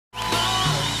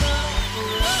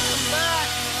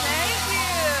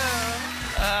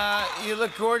you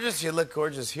look gorgeous. You look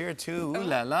gorgeous here, too. Ooh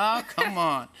la la, come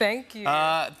on. Thank you.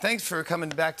 Thanks for coming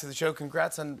back to the show.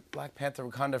 Congrats on Black Panther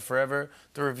Wakanda Forever.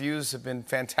 The reviews have been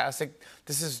fantastic.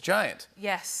 This is giant.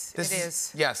 Yes, it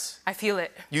is. Yes. I feel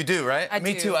it. You do, right?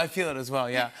 Me do. too, I feel it as well,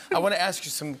 yeah. I want to ask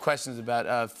you some questions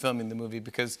about filming the movie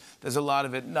because there's a lot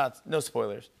of it, no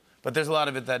spoilers, but there's a lot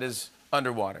of it that is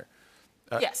underwater.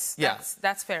 Yes, yeah.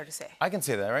 that's fair to say. I can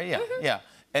say that, right? Yeah, yeah.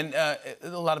 And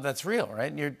a lot of that's real,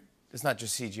 right? It's not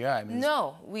just CGI. I mean,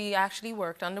 no, we actually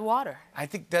worked underwater. I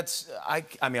think that's, I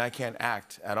mean, I can't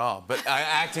act at all, but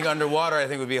acting underwater, I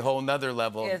think, would be a whole nother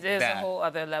level. It is a whole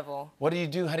other level. What do you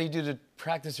do? How do you do to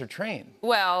practice or train?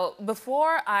 Well,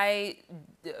 before I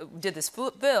did this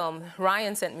film,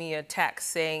 Ryan sent me a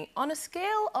text saying, on a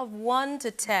scale of 1 to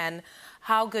 10,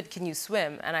 how good can you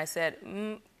swim? And I said,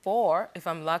 4, if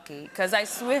I'm lucky, because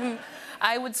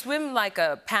I would swim like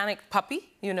a panicked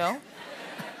puppy, you know?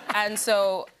 And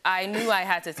so I knew I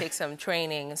had to take some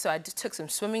training. So I took some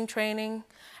swimming training,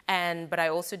 but I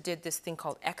also did this thing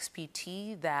called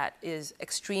XPT, that is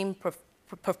extreme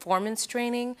performance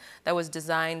training, that was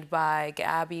designed by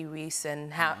Gabby Reese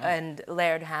and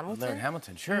Laird Hamilton. Laird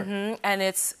Hamilton, sure. Mm-hmm. And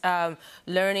it's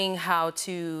learning how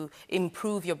to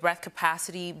improve your breath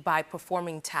capacity by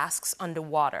performing tasks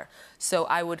underwater. So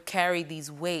I would carry these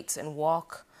weights and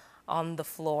walk on the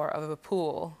floor of a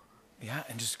pool. Yeah,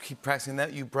 and just keep practicing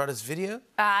that. You brought us video?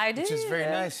 I did. Which is very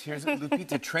nice. Here's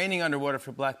Lupita training underwater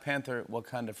for Black Panther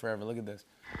Wakanda Forever. Look at this.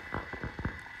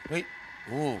 Wait.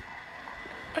 Ooh.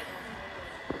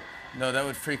 No, that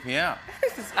would freak me out.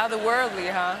 It's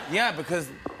otherworldly, huh? Yeah, because,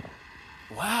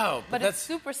 wow. But it's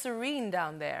super serene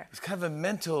down there. It's kind of a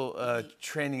mental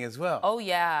training as well. Oh,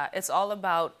 yeah. It's all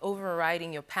about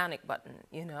overriding your panic button,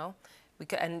 you know?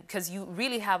 Because you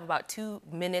really have about 2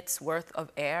 minutes worth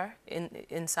of air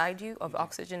inside you, of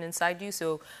oxygen inside you.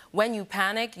 So when you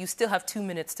panic, you still have 2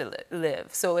 minutes to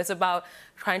live. So it's about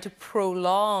trying to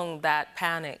prolong that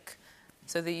panic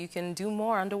so that you can do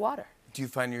more underwater. Do you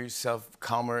find yourself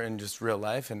calmer in just real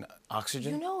life and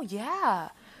oxygen? You know, yeah.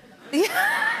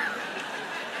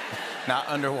 Not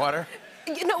underwater?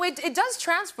 You know, it does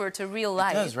transfer to real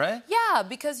life. It does, right? Yeah,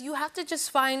 because you have to just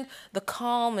find the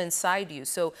calm inside you.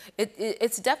 So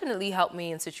it's definitely helped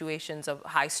me in situations of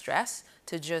high stress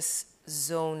to just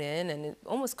zone in and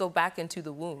almost go back into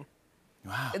the womb.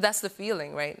 Wow. That's the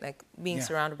feeling, right? Like being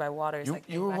surrounded by water. Is like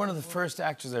you were one of the first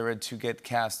actors I read to get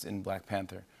cast in Black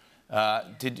Panther.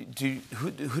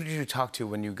 Who did you talk to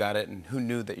when you got it, and who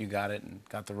knew that you got it and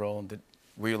got the role? And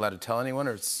were you allowed to tell anyone,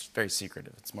 or it's very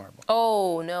secretive? It's Marvel.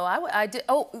 Oh, no, I did.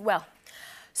 Oh, well,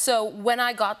 so when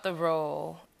I got the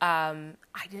role, I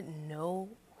didn't know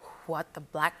what the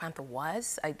Black Panther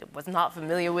was. I was not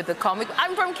familiar with the comic.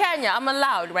 I'm from Kenya. I'm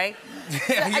allowed, right?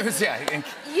 Yeah, so sure,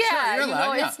 you're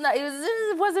allowed, it's not.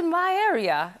 It wasn't my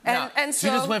area, and so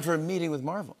you just went for a meeting with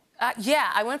Marvel. Yeah,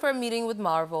 I went for a meeting with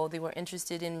Marvel. They were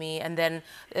interested in me. And then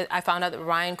I found out that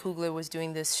Ryan Coogler was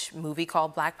doing this movie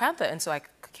called Black Panther. And so I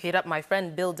hit up my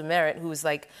friend Bill Demerit, who's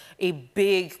like a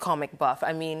big comic buff.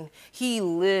 I mean, he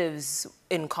lives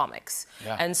in comics.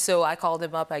 Yeah. And so I called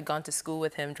him up. I'd gone to school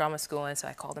with him, drama school. And so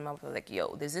I called him up. I was like,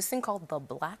 yo, there's this thing called the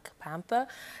Black Panther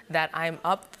that I'm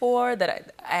up for.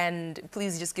 And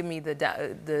please just give me the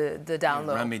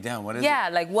download. Run me down. What is it? Yeah,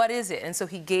 like, what is it? And so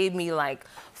he gave me, like,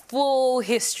 full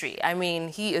history. I mean,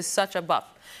 he is such a buff.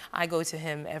 I go to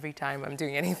him every time I'm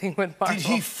doing anything with Marvel. Did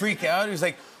he freak out? He was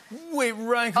like, wait,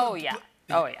 Ryan... Oh, yeah.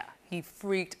 Oh, yeah. He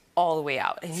freaked all the way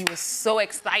out. And he was so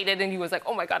excited, and he was like,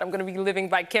 oh, my God, I'm going to be living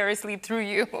vicariously through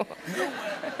you.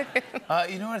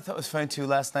 You know what I thought was funny, too?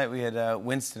 Last night we had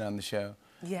Winston on the show.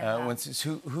 Yeah.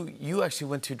 Winston, who you actually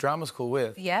went to drama school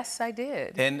with. Yes, I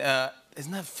did. And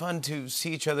isn't that fun to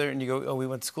see each other and you go, oh, we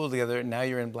went to school together, and now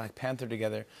you're in Black Panther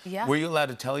together? Yeah. Were you allowed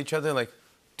to tell each other, like,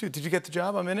 dude, did you get the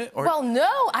job? I'm in it? Or... Well,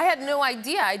 no, I had no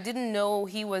idea. I didn't know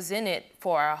he was in it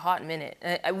for a hot minute.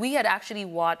 We had actually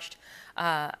watched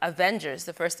Avengers,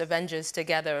 the first Avengers,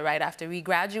 together right after we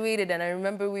graduated. And I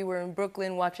remember we were in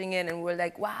Brooklyn watching it, and we're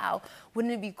like, wow,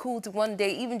 wouldn't it be cool to one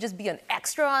day even just be an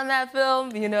extra on that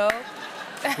film, you know?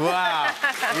 Wow.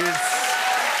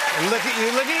 Look at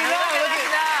you now.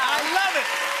 I love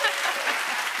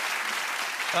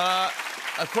it.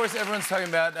 Of course, everyone's talking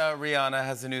about Rihanna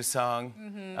has a new song.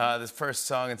 Mm-hmm. The first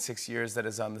song in 6 years that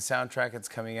is on the soundtrack. It's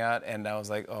coming out, and I was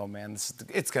like, oh, man,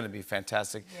 it's going to be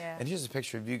fantastic. Yeah. And here's a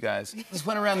picture of you guys. Just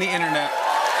went around the internet.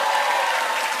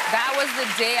 That was the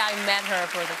day I met her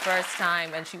for the first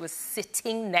time, and she was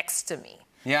sitting next to me.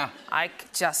 Yeah.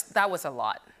 that was a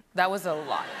lot. That was a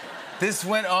lot. This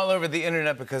went all over the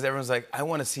internet because everyone's like, I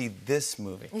want to see this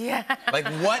movie. Yeah. Like,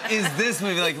 what is this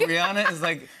movie? Like, Rihanna is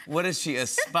like, what is she, a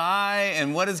spy?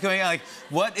 And what is going on? Like,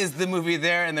 what is the movie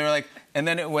there? And they were like, and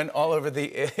then it went all over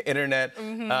the internet.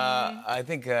 I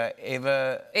think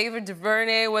Ava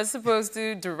DuVernay was supposed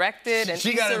to direct it, and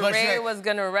she got Issa it, Rae was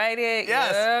gonna write it.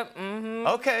 Yes. Yep.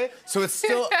 Okay, so it's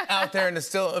still out there and it's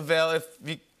still available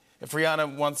if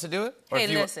Rihanna wants to do it? Or Hey,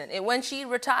 if you listen, when she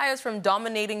retires from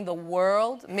dominating the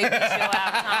world, maybe she'll have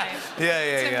time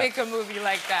to make a movie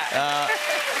like that.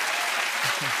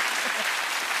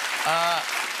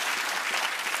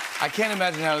 I can't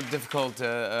imagine how difficult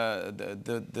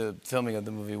the filming of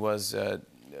the movie was,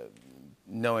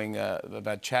 knowing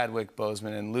about Chadwick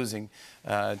Boseman and losing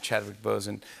Chadwick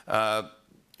Boseman.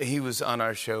 He was on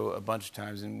our show a bunch of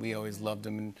times, and we always loved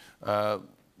him. And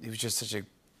he was just such a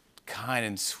kind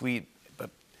and sweet,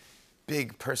 but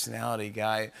big personality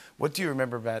guy. What do you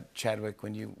remember about Chadwick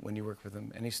when you worked with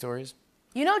him? Any stories?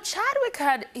 You know, Chadwick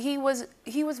he was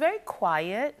very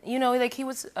quiet. You know, like he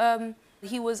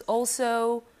was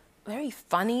also very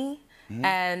funny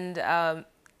and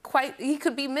he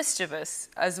could be mischievous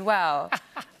as well.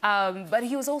 But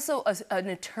he was also an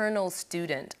eternal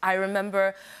student. I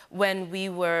remember when we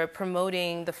were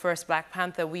promoting the first Black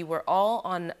Panther, we were all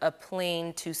on a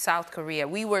plane to South Korea.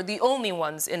 We were the only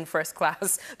ones in first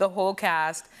class, the whole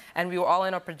cast, and we were all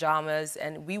in our pajamas,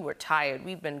 and we were tired.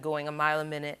 We'd been going a mile a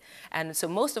minute, and so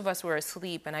most of us were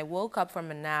asleep, and I woke up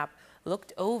from a nap,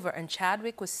 looked over, and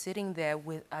Chadwick was sitting there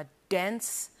with a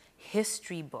dense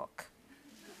history book.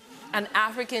 An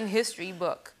African history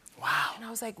book. Wow. And I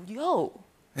was like, yo,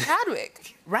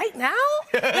 Chadwick, right now?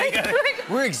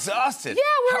 We're exhausted. Yeah,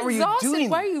 we're How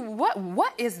exhausted. Are you doing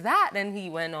What is that? And he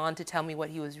went on to tell me what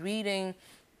he was reading.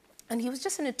 And he was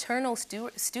just an eternal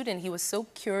student. He was so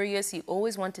curious. He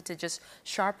always wanted to just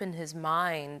sharpen his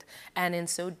mind. And in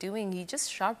so doing, he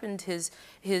just sharpened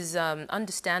his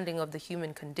understanding of the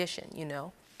human condition, you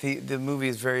know? The movie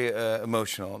is very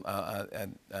emotional,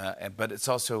 but it's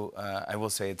also, I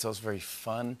will say, it's also very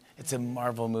fun. It's a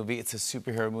Marvel movie. It's a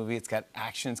superhero movie. It's got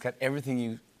action. It's got everything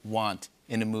you want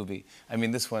in a movie. I mean,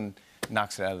 this one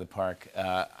knocks it out of the park.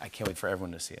 I can't wait for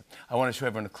everyone to see it. I want to show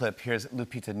everyone a clip. Here's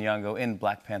Lupita Nyong'o in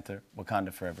Black Panther,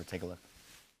 Wakanda Forever. Take a look.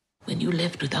 When you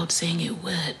left without saying a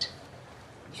word,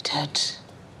 it hurt.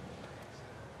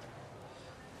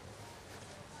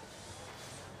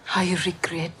 I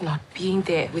regret not being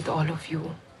there with all of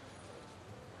you.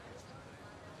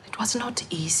 It was not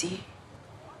easy.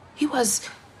 He was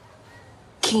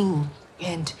king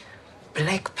and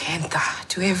Black Panther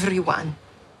to everyone.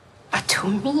 But to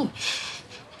me,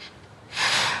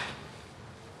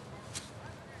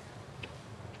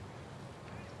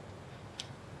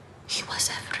 he was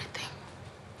everything.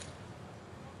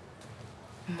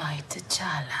 My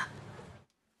T'Challa.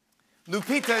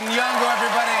 Lupita Nyong'o,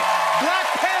 everybody. Black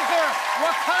Panther,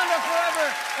 Wakanda Forever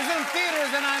is in theaters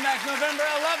in IMAX November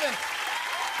 11th.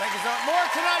 Thank you so much. More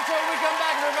Tonight Show when we come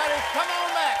back, everybody. Come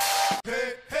on back.